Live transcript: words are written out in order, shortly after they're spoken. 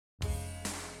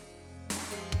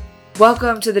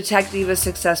Welcome to the Tech Diva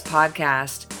Success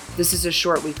Podcast. This is a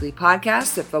short weekly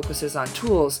podcast that focuses on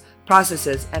tools,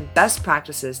 processes, and best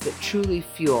practices that truly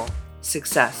fuel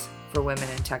success for women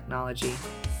in technology.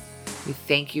 We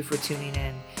thank you for tuning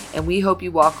in, and we hope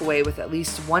you walk away with at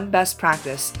least one best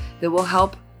practice that will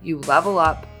help you level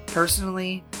up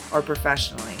personally or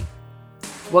professionally.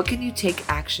 What can you take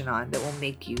action on that will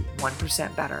make you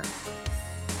 1% better?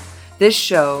 This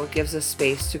show gives us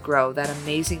space to grow that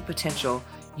amazing potential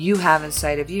you have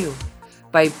inside of you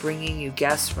by bringing you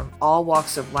guests from all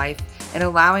walks of life and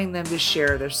allowing them to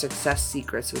share their success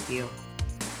secrets with you.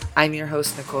 I'm your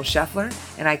host, Nicole Scheffler,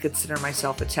 and I consider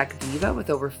myself a tech diva with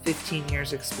over 15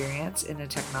 years experience in a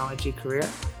technology career.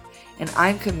 And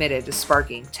I'm committed to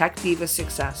sparking tech diva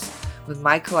success with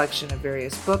my collection of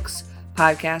various books,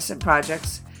 podcasts, and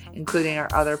projects, including our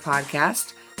other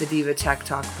podcast, the Diva Tech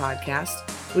Talk podcast,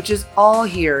 which is all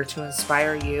here to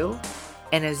inspire you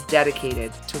and is dedicated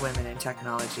to women in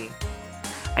technology.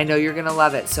 I know you're going to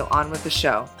love it, so on with the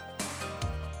show.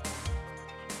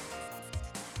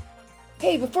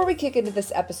 Hey, before we kick into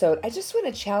this episode, I just want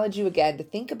to challenge you again to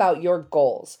think about your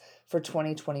goals for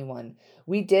 2021.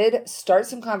 We did start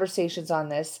some conversations on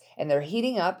this, and they're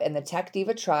heating up in the Tech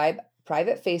Diva Tribe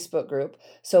private Facebook group.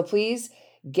 So please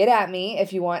get at me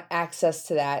if you want access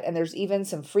to that. And there's even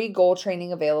some free goal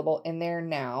training available in there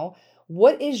now.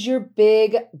 What is your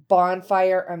big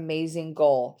bonfire amazing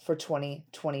goal for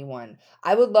 2021?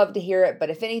 I would love to hear it, but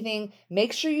if anything,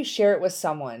 make sure you share it with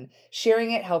someone.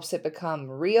 Sharing it helps it become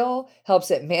real,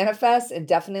 helps it manifest, and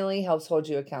definitely helps hold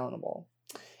you accountable.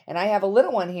 And I have a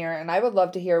little one here, and I would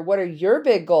love to hear, what are your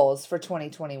big goals for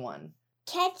 2021?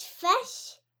 Catch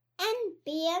fish and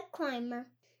be a climber.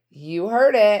 You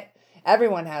heard it.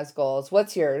 Everyone has goals.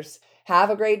 What's yours? Have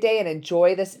a great day and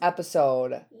enjoy this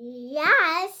episode.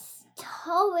 Yes.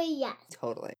 Totally, yes.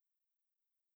 Totally.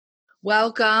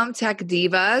 Welcome, Tech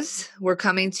Divas. We're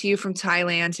coming to you from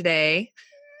Thailand today.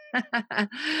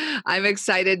 I'm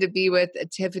excited to be with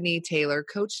Tiffany Taylor,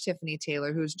 Coach Tiffany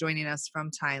Taylor, who's joining us from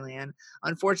Thailand.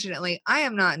 Unfortunately, I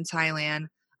am not in Thailand.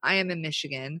 I am in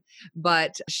Michigan,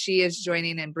 but she is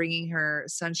joining and bringing her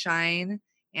sunshine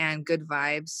and good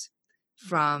vibes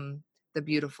from the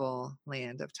beautiful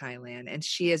land of Thailand. And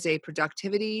she is a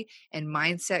productivity and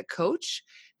mindset coach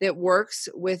that works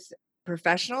with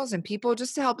professionals and people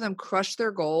just to help them crush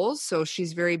their goals. So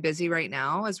she's very busy right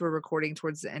now as we're recording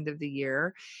towards the end of the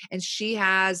year. And she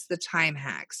has the time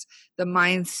hacks, the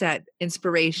mindset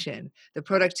inspiration, the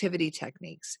productivity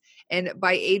techniques. And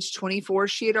by age 24,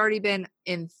 she had already been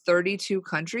in 32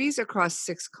 countries across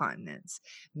 6 continents,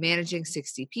 managing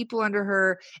 60 people under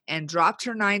her, and dropped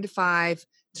her 9 to 5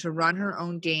 to run her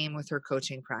own game with her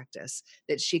coaching practice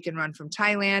that she can run from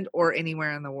Thailand or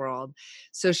anywhere in the world.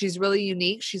 So she's really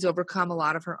unique. She's overcome a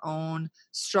lot of her own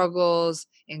struggles,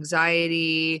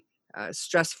 anxiety,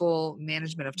 stressful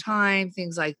management of time,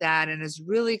 things like that, and has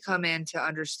really come in to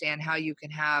understand how you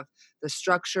can have the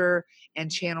structure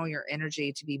and channel your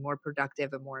energy to be more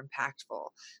productive and more impactful.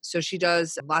 So she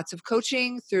does lots of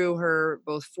coaching through her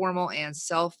both formal and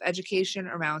self-education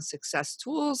around success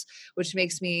tools, which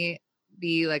makes me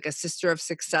be like a sister of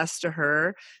success to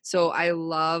her. So I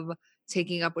love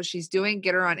taking up what she's doing.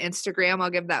 Get her on Instagram. I'll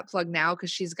give that plug now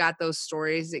because she's got those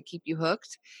stories that keep you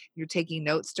hooked. You're taking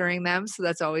notes during them. So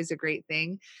that's always a great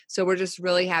thing. So we're just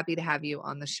really happy to have you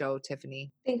on the show,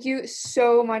 Tiffany. Thank you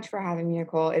so much for having me,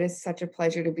 Nicole. It is such a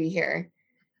pleasure to be here.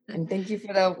 And thank you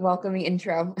for the welcoming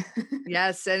intro.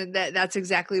 Yes, and that's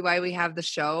exactly why we have the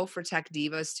show for Tech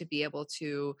Divas, to be able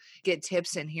to get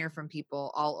tips and hear from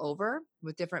people all over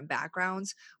with different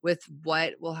backgrounds with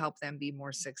what will help them be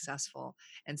more successful.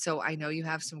 And so I know you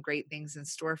have some great things in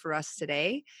store for us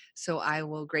today. So I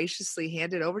will graciously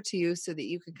hand it over to you so that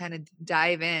you can kind of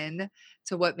dive in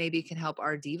to what maybe can help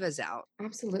our divas out.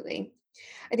 Absolutely.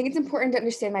 I think it's important to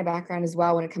understand my background as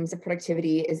well when it comes to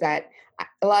productivity, is that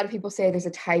a lot of people say there's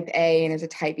a type A and there's a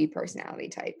type B personality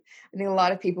type. I think a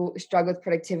lot of people struggle with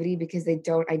productivity because they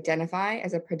don't identify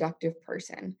as a productive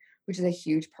person, which is a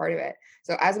huge part of it.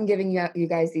 So as I'm giving you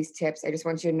guys these tips, I just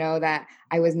want you to know that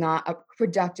I was not a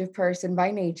productive person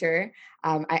by nature.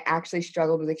 I actually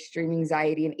struggled with extreme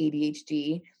anxiety and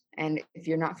ADHD. And if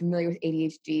you're not familiar with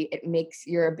ADHD, it makes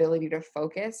your ability to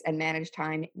focus and manage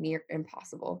time near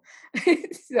impossible.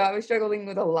 So I was struggling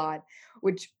with a lot,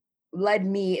 which led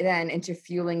me then into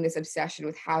fueling this obsession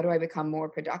with how do I become more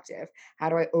productive? How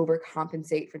do I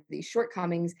overcompensate for these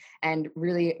shortcomings and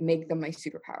really make them my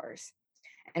superpowers?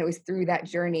 And it was through that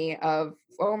journey of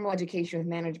formal education with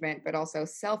management, but also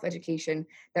self-education,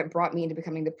 that brought me into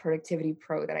becoming the productivity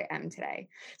pro that I am today.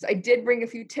 So I did bring a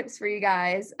few tips for you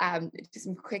guys, just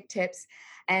some quick tips.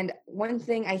 And one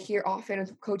thing I hear often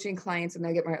with coaching clients when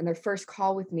they get on their first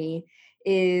call with me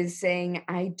is saying,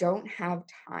 I don't have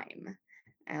time.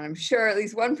 And I'm sure at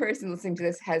least one person listening to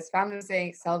this has found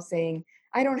themselves saying,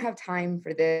 I don't have time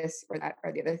for this or that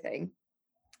or the other thing.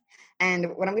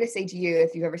 And what I'm going to say to you,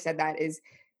 if you've ever said that, is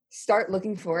start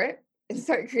looking for it and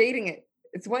start creating it.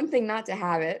 It's one thing not to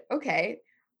have it. Okay.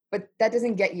 But that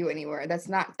doesn't get you anywhere.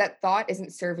 That thought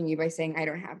isn't serving you by saying, I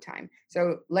don't have time.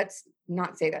 So let's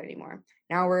not say that anymore.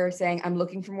 Now we're saying, I'm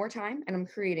looking for more time and I'm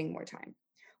creating more time.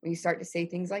 When you start to say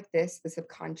things like this, the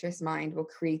subconscious mind will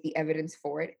create the evidence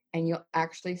for it and you'll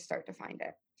actually start to find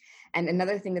it. And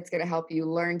another thing that's going to help you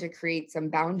learn to create some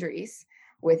boundaries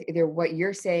with either what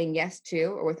you're saying yes to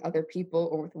or with other people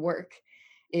or with work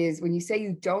is when you say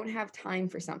you don't have time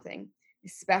for something,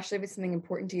 especially if it's something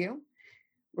important to you,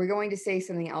 we're going to say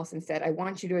something else instead. I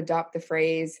want you to adopt the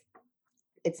phrase,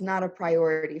 it's not a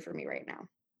priority for me right now.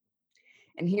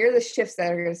 And here are the shifts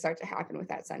that are going to start to happen with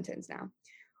that sentence now.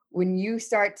 When you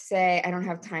start to say, I don't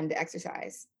have time to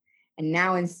exercise, and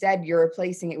now instead you're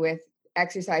replacing it with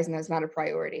exercise and that's not a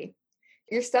priority,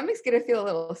 your stomach's going to feel a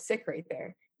little sick right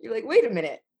there. You're like, wait a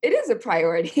minute, it is a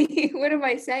priority. What am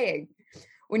I saying?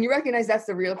 When you recognize that's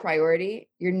the real priority,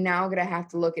 you're now going to have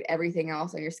to look at everything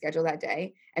else on your schedule that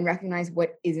day and recognize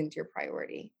what isn't your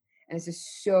priority. And this is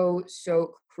so,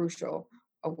 so crucial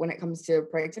when it comes to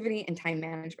productivity and time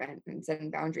management and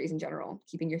setting boundaries in general,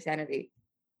 keeping your sanity.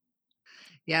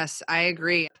 Yes, I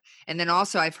agree. And then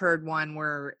also I've heard one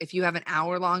where if you have an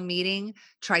hour-long meeting,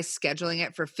 try scheduling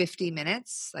it for 50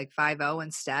 minutes, like 50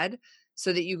 instead,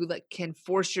 so that you can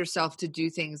force yourself to do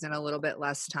things in a little bit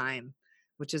less time,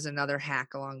 which is another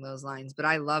hack along those lines. But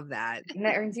I love that. And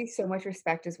that earns you so much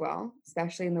respect as well,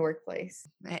 especially in the workplace.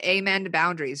 Amen to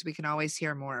boundaries. We can always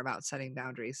hear more about setting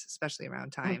boundaries, especially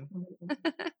around time.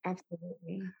 Absolutely.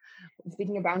 Absolutely.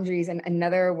 Speaking of boundaries, and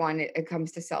another one, it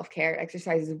comes to self-care.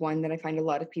 Exercise is one that I find a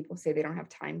lot of people say they don't have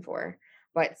time for,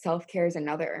 but self-care is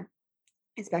another,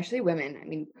 especially women. I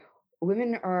mean,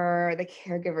 women are the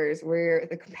caregivers. We're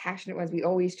the compassionate ones. We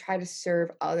always try to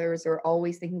serve others or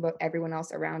always thinking about everyone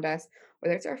else around us,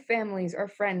 whether it's our families, our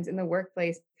friends in the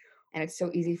workplace. And it's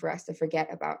so easy for us to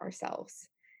forget about ourselves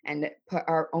and put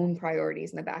our own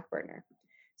priorities in the back burner.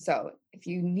 So if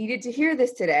you needed to hear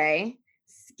this today,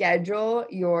 schedule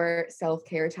your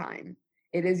self-care time.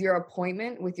 It is your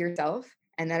appointment with yourself,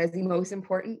 and that is the most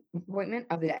important appointment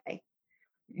of the day.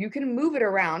 You can move it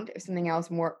around if something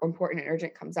else more important and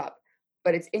urgent comes up,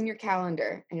 but it's in your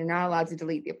calendar and you're not allowed to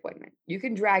delete the appointment. You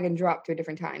can drag and drop to a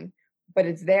different time, but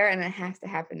it's there and it has to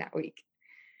happen that week.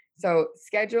 So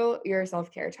schedule your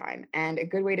self-care time. And a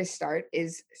good way to start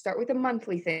is start with the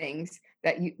monthly things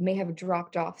that you may have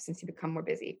dropped off since you become more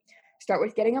busy. Start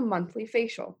with getting a monthly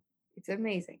facial. It's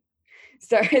amazing.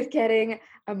 Start with getting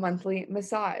a monthly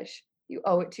massage. You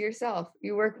owe it to yourself.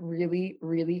 You work really,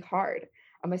 really hard.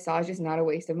 A massage is not a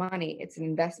waste of money. It's an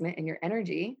investment in your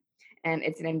energy and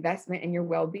it's an investment in your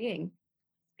well-being.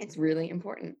 It's really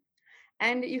important.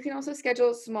 And you can also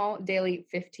schedule small daily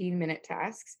 15-minute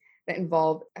tasks that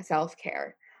involve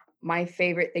self-care. My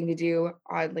favorite thing to do,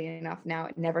 oddly enough, now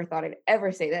I never thought I'd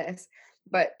ever say this,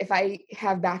 but if I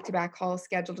have back-to-back calls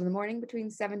scheduled in the morning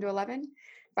between 7 to 11,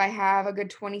 if I have a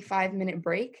good 25-minute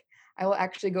break, I will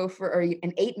actually go for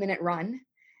an 8-minute run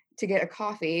to get a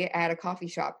coffee at a coffee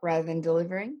shop rather than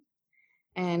delivering.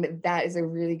 And that is a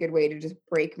really good way to just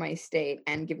break my state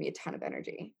and give me a ton of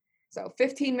energy. So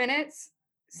 15 minutes,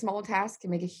 small task can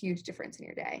make a huge difference in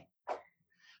your day.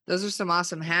 Those are some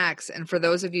awesome hacks. And for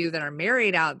those of you that are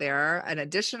married out there, an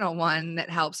additional one that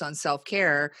helps on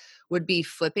self-care would be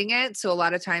flipping it. So a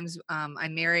lot of times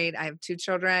I'm married. I have 2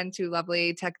 children, 2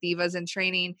 lovely tech divas in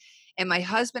training. And my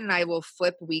husband and I will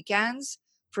flip weekends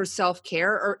for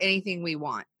self-care or anything we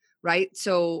want. Right.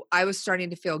 So I was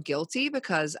starting to feel guilty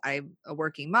because I'm a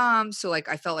working mom. So I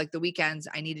felt like the weekends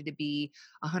I needed to be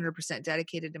 100%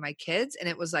 dedicated to my kids. And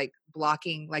it was like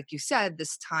blocking, like you said,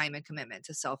 this time and commitment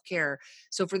to self-care.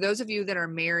 So for those of you that are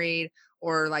married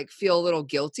or feel a little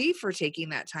guilty for taking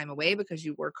that time away because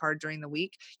you work hard during the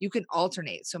week, you can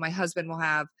alternate. So my husband will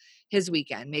have his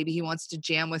weekend. Maybe he wants to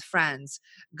jam with friends,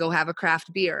 go have a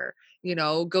craft beer,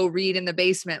 go read in the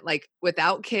basement,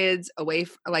 without kids, away,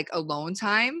 alone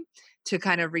time to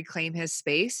kind of reclaim his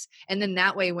space. And then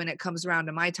that way, when it comes around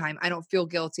to my time, I don't feel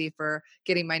guilty for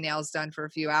getting my nails done for a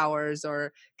few hours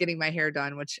or getting my hair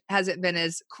done, which hasn't been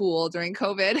as cool during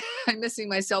COVID. I'm missing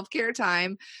my self-care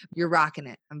time. You're rocking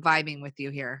it. I'm vibing with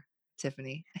you here,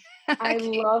 Tiffany. I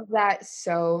love that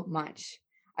so much.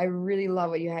 I really love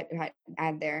what you had to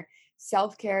add there.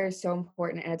 Self-care is so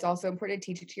important, and it's also important to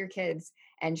teach it to your kids.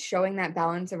 and showing that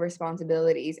balance of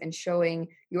responsibilities and showing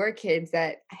your kids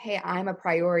that, hey, I'm a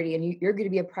priority and you're going to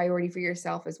be a priority for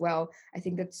yourself as well. I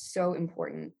think that's so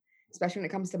important, especially when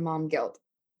it comes to mom guilt.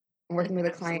 I'm working with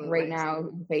a client right Absolutely. now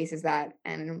who faces that,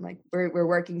 and I'm like, we're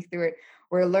working through it.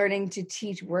 We're learning to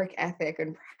teach work ethic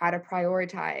and how to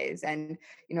prioritize and,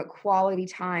 quality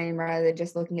time rather than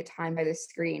just looking at time by the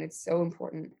screen. It's so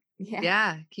important. Yeah.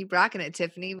 Yeah. Keep rocking it,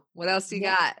 Tiffany. What else you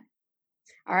Yeah. got?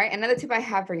 All right. Another tip I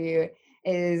have for you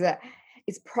is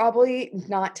it's probably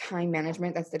not time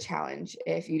management. That's the challenge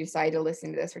if you decide to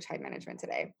listen to this for time management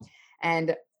today.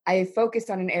 And I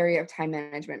focused on an area of time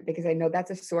management because I know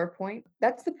that's a sore point.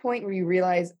 That's the point where you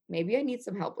realize maybe I need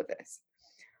some help with this.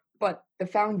 But the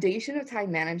foundation of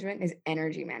time management is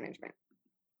energy management.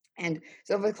 And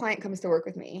so if a client comes to work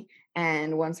with me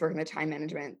and wants to work in the time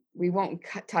management, we won't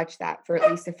touch that for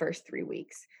at least the first 3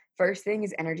 weeks. First thing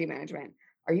is energy management.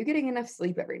 Are you getting enough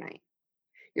sleep every night?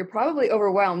 You're probably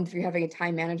overwhelmed if you're having a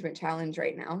time management challenge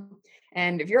right now.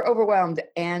 And if you're overwhelmed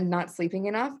and not sleeping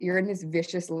enough, you're in this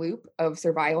vicious loop of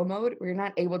survival mode where you're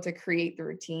not able to create the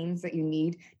routines that you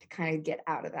need to kind of get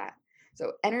out of that.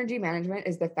 So, energy management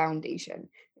is the foundation.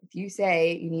 If you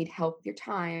say you need help with your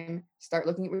time, start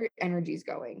looking at where your energy is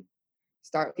going.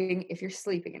 Start looking if you're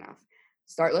sleeping enough.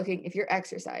 Start looking if you're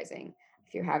exercising.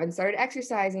 If you haven't started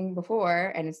exercising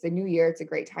before and it's the new year, it's a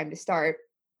great time to start.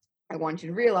 I want you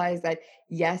to realize that,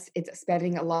 yes, it's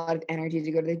spending a lot of energy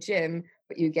to go to the gym,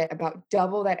 but you get about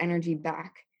double that energy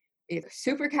back. It's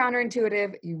super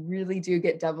counterintuitive. You really do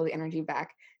get double the energy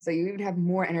back. So you even have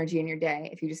more energy in your day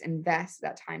if you just invest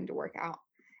that time to work out.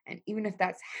 And even if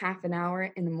that's half an hour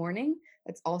in the morning,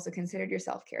 that's also considered your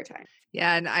self-care time.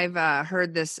 Yeah, and I've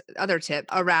heard this other tip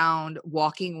around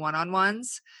walking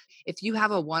one-on-ones. If you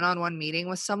have a one-on-one meeting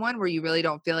with someone where you really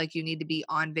don't feel like you need to be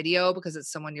on video because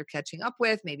it's someone you're catching up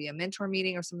with, maybe a mentor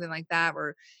meeting or something like that,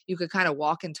 where you could kind of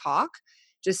walk and talk,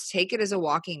 just take it as a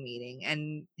walking meeting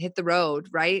and hit the road,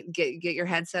 right? Get your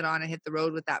headset on and hit the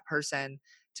road with that person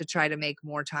to try to make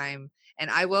more time. And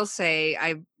I will say,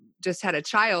 I just had a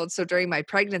child, so during my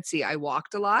pregnancy, I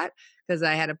walked a lot because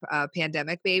I had a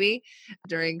pandemic baby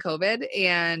during COVID.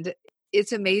 And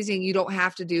it's amazing. You don't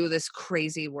have to do this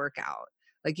crazy workout.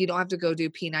 Like you don't have to go do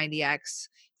P90X,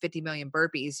 50 million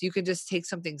burpees. You can just take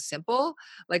something simple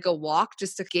like a walk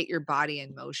just to get your body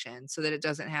in motion so that it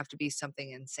doesn't have to be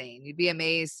something insane. You'd be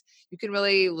amazed. You can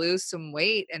really lose some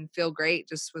weight and feel great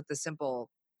just with the simple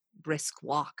brisk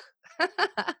walk.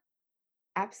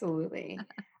 Absolutely.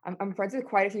 I'm friends with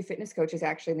quite a few fitness coaches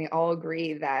actually, and they all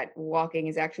agree that walking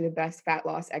is actually the best fat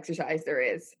loss exercise there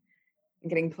is.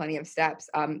 Getting plenty of steps.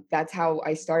 That's how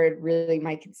I started really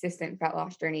my consistent fat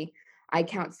loss journey. I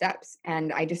count steps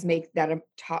and I just make that a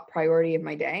top priority of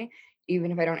my day. Even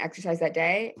if I don't exercise that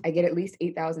day, I get at least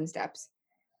 8,000 steps.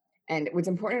 And what's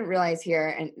important to realize here,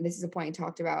 and this is a point I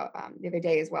talked about the other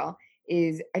day as well,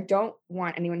 is I don't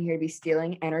want anyone here to be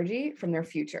stealing energy from their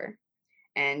future.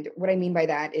 And what I mean by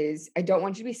that is I don't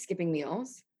want you to be skipping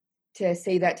meals to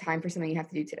save that time for something you have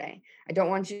to do today. I don't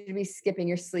want you to be skipping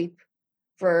your sleep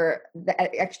for the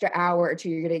extra hour or two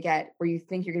you're going to get where you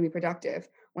think you're going to be productive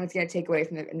when it's going to take away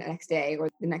from the next day or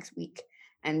the next week.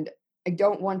 And I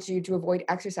don't want you to avoid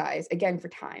exercise again for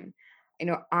time.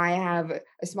 I have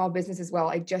a small business as well.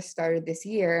 I just started this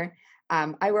year.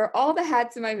 I wear all the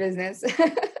hats in my business.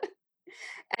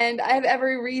 And I have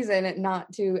every reason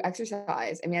not to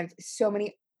exercise. I mean, I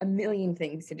have a million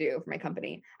things to do for my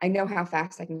company. I know how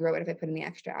fast I can grow it if I put in the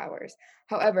extra hours.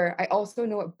 However, I also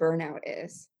know what burnout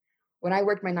is. When I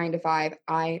worked my 9 to 5,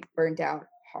 I burnt out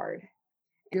hard.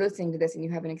 If you're listening to this and you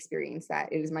haven't experienced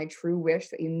that, it is my true wish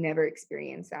that you never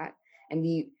experience that. And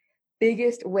the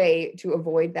biggest way to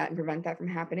avoid that and prevent that from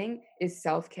happening is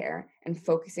self-care and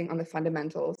focusing on the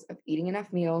fundamentals of eating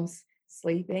enough meals,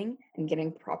 sleeping, and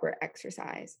getting proper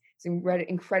exercise. It's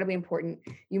incredibly important.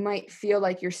 You might feel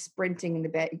like you're sprinting in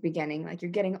the beginning, like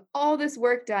you're getting all this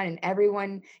work done and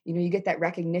everyone, you get that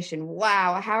recognition.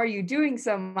 Wow, how are you doing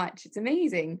so much? It's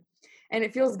amazing. And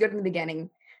it feels good in the beginning,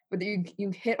 but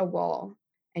you hit a wall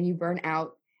and you burn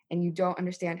out and you don't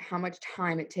understand how much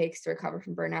time it takes to recover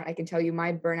from burnout. I can tell you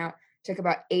my burnout took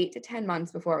about 8 to 10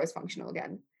 months before I was functional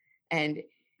again. And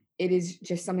it is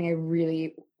just something I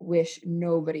really wish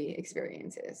nobody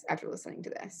experiences after listening to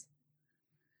this.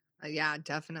 Yeah,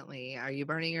 definitely. Are you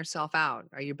burning yourself out?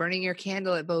 Are you burning your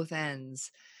candle at both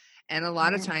ends? And a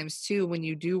lot of Yeah. times too, when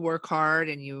you do work hard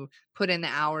and you put in the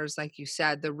hours, like you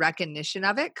said, the recognition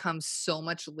of it comes so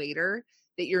much later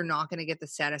that you're not going to get the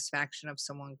satisfaction of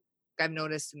someone. I've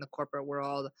noticed in the corporate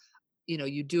world,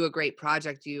 you do a great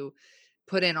project, you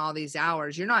put in all these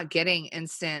hours, you're not getting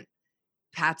instant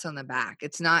pats on the back.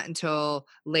 It's not until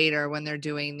later when they're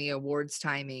doing the awards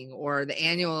timing or the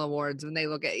annual awards when they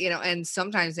look at, and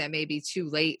sometimes that may be too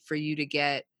late for you to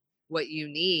get what you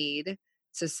need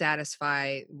to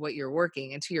satisfy what you're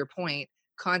working. And to your point,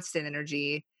 constant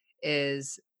energy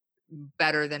is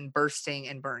better than bursting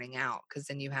and burning out, because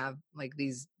then you have like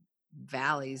these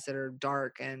valleys that are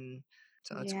dark. And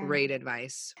so it's great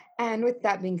advice. And with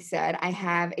that being said, I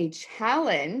have a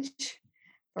challenge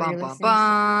for your listeners.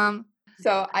 Bum.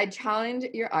 So I challenge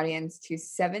your audience to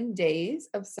 7 days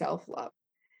of self-love.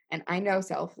 And I know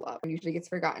self-love usually gets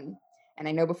forgotten. And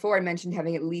I know before I mentioned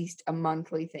having at least a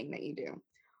monthly thing that you do.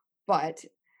 But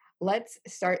let's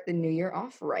start the new year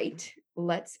off right.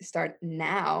 Let's start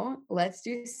now. Let's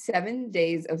do 7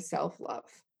 days of self-love,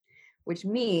 which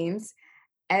means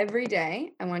every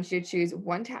day I want you to choose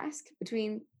one task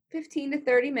between 15 to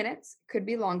 30 minutes. Could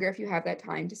be longer if you have that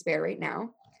time to spare right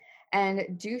now.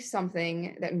 And do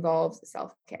something that involves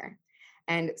self-care.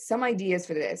 And some ideas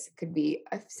for this could be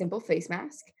a simple face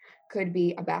mask, could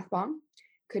be a bath bomb,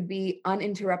 could be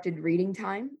uninterrupted reading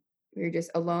time, where you're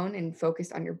just alone and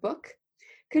focused on your book,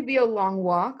 could be a long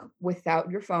walk without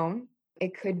your phone,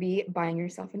 it could be buying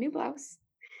yourself a new blouse,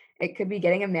 it could be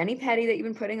getting a mani-pedi that you've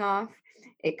been putting off,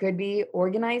 it could be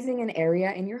organizing an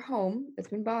area in your home that's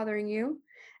been bothering you,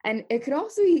 and it could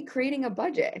also be creating a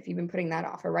budget if you've been putting that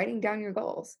off, or writing down your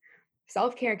goals.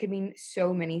 Self-care could mean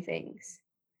so many things,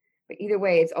 but either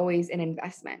way, it's always an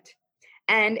investment.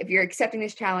 And if you're accepting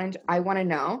this challenge, I want to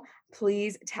know,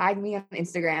 please tag me on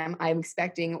Instagram. I'm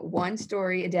expecting one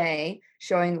story a day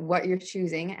showing what you're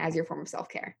choosing as your form of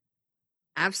self-care.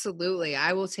 Absolutely.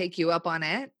 I will take you up on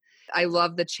it. I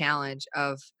love the challenge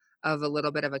of a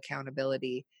little bit of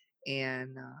accountability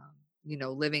and,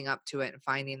 living up to it and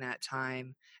finding that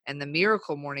time. And the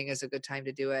miracle morning is a good time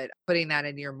to do it. Putting that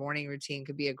into your morning routine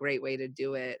could be a great way to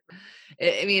do it.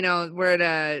 We're at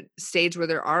a stage where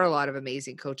there are a lot of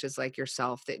amazing coaches like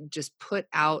yourself that just put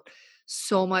out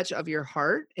so much of your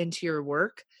heart into your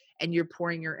work, and you're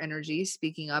pouring your energy,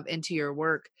 speaking up into your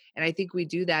work. And I think we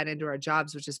do that into our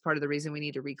jobs, which is part of the reason we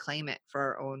need to reclaim it for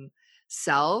our own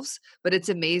selves. But it's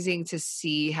amazing to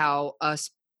see how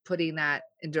us putting that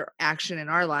into action in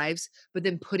our lives, but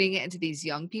then putting it into these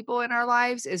young people in our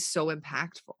lives is so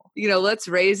impactful. Let's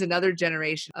raise another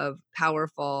generation of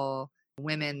powerful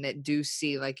women that do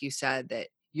see, like you said, that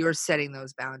you're setting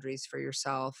those boundaries for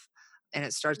yourself. And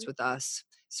it starts with us.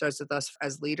 It starts with us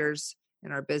as leaders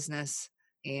in our business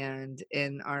and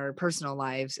in our personal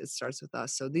lives. It starts with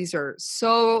us. So these are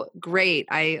so great.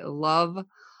 I love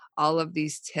all of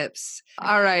these tips.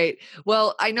 All right.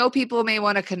 Well, I know people may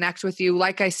want to connect with you.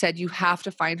 Like I said, you have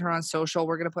to find her on social.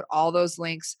 We're going to put all those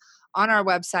links on our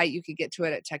website. You can get to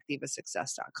it at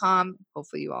techdivasuccess.com.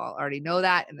 Hopefully you all already know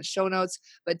that in the show notes.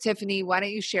 But Tiffany, why don't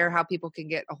you share how people can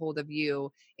get a hold of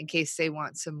you in case they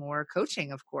want some more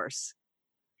coaching, of course?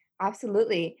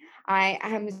 Absolutely. I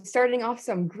am starting off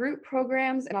some group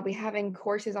programs, and I'll be having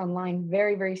courses online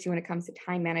very, very soon when it comes to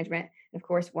time management and, of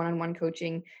course, one-on-one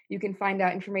coaching. You can find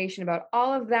out information about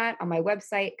all of that on my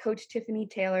website,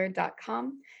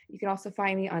 CoachTiffanyTaylor.com. You can also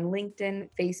find me on LinkedIn,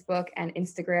 Facebook, and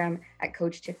Instagram at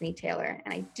Coach Tiffany Taylor.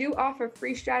 And I do offer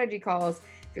free strategy calls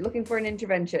if you're looking for an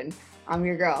intervention. I'm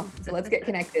your girl. So let's get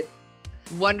connected.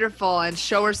 Wonderful. And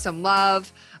show her some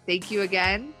love. Thank you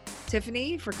again,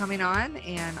 Tiffany, for coming on,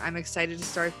 and I'm excited to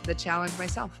start the challenge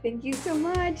myself. Thank you so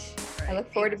much. Right, I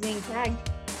look forward to being tagged.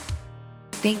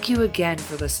 Thank you again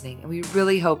for listening, and we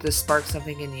really hope this sparks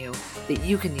something in you that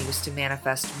you can use to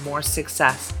manifest more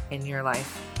success in your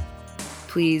life.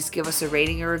 Please give us a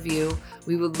rating or review.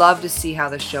 We would love to see how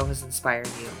this show has inspired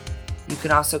you. You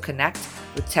can also connect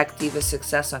with Tech Diva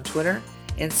Success on Twitter,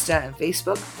 Insta, and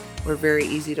Facebook. We're very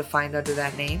easy to find under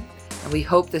that name. And we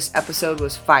hope this episode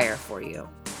was fire for you.